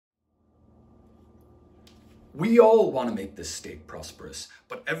We all want to make this state prosperous,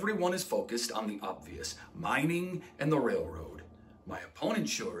 but everyone is focused on the obvious, mining and the railroad. My opponent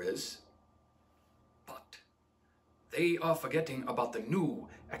sure is. But they are forgetting about the new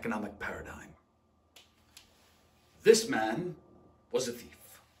economic paradigm. This man was a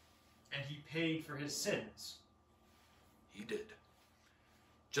thief. And he paid for his sins. He did.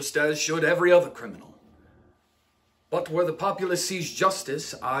 Just as should every other criminal. But where the populace sees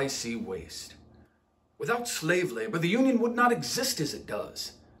justice, I see waste. Without slave labor, the Union would not exist as it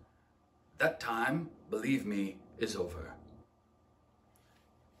does. That time, believe me, is over.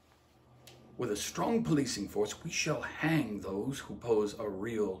 With a strong policing force, we shall hang those who pose a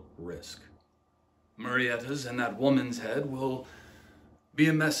real risk. Marietta's and that woman's head will be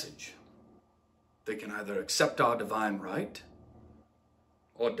a message. They can either accept our divine right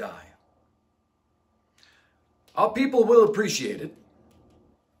or die. Our people will appreciate it.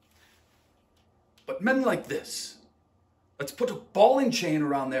 But men like this, let's put a ball and chain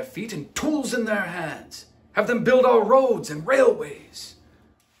around their feet and tools in their hands. Have them build our roads and railways.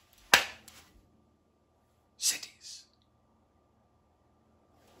 Cities.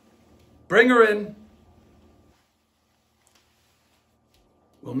 Bring her in.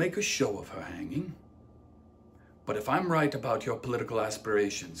 We'll make a show of her hanging. But if I'm right about your political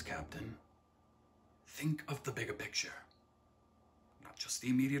aspirations, Captain, think of the bigger picture, not just the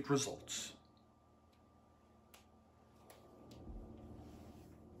immediate results.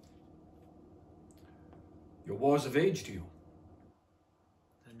 Your wars have aged you.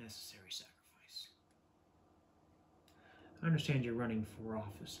 A necessary sacrifice. I understand you're running for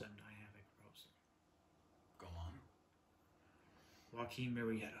office, and I have a proposal. Go on. Joaquin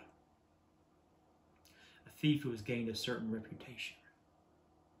Marietta. A thief who has gained a certain reputation.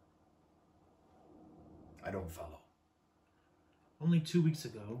 I don't follow. Only 2 weeks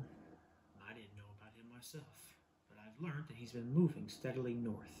ago, I didn't know about him myself, but I've learned that he's been moving steadily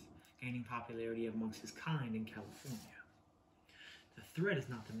north, gaining popularity amongst his kind in California. The threat is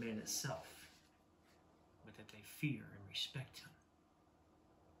not the man itself, but that they fear and respect him.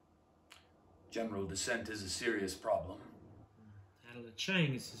 General dissent is a serious problem. Adela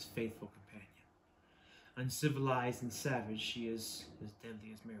Chang is his faithful companion. Uncivilized and savage, she is as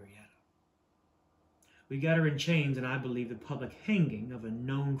deadly as Marietta. We got her in chains, and I believe the public hanging of a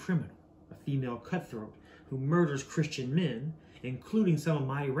known criminal, a female cutthroat who murders Christian men, including some of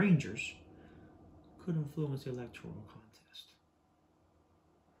my rangers, could influence the electoral contest.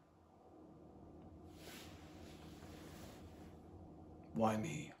 Why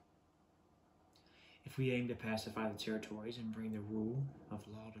me? If we aim to pacify the territories and bring the rule of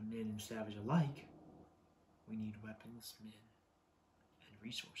law to men and savage alike, we need weapons, men, and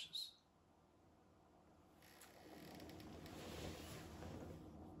resources.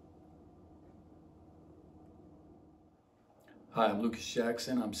 Hi, I'm Lucas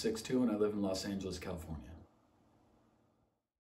Jackson. I'm 6'2", and I live in Los Angeles, California.